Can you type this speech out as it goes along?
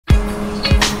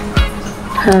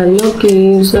Hello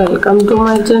kids, welcome to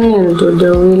my channel. Today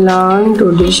we learn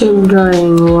 2D shape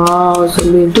drawing. Wow,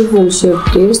 so beautiful shape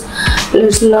this.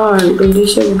 Let's learn 2D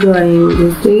shape drawing.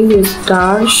 This is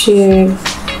star shape.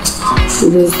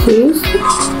 This is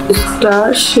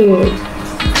star shape.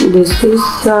 This is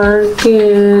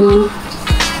circle.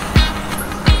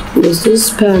 This is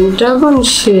pentagon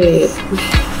shape.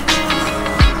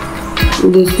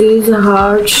 This is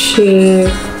heart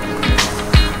shape.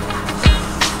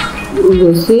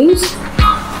 This is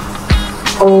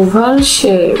oval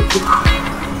shape.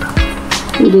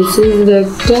 This is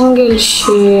rectangle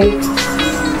shape.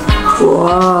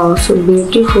 Wow, so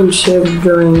beautiful shape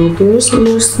drawing. Let's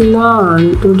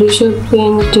learn 2D shape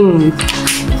painting.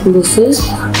 This is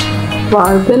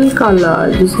purple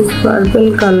color. This is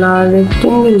purple color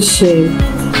rectangle shape.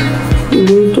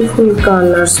 Beautiful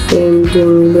colors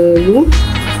painting, baby.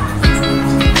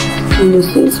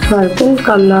 This is purple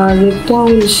color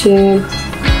rectangle shape.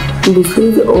 This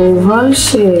is oval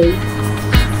shape.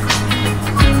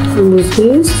 This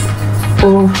is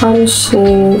oval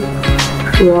shape.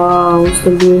 Wow,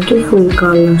 so beautiful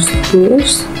colors.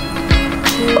 This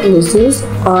is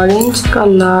orange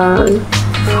color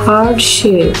heart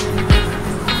shape.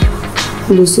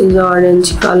 This is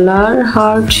orange color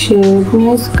heart shape.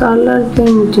 Nice color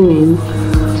painting.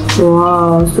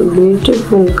 Wow, so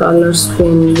beautiful colors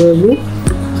paint, baby.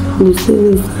 This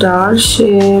is star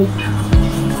shape.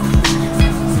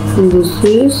 This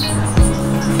is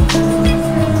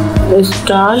a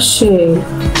star shape.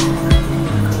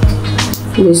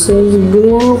 This is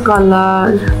green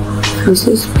color. This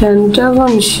is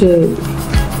pentagon shape.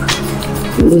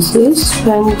 This is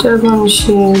pentagon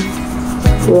shape.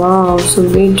 Wow, so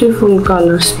beautiful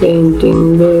colors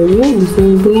painting, baby. This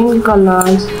is green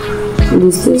colors.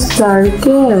 This is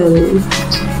circle.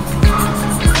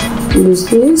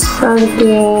 This is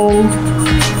circle.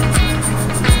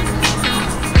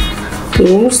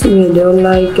 Please video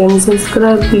like and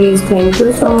subscribe please. Thank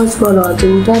you so much for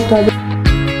watching. Tata.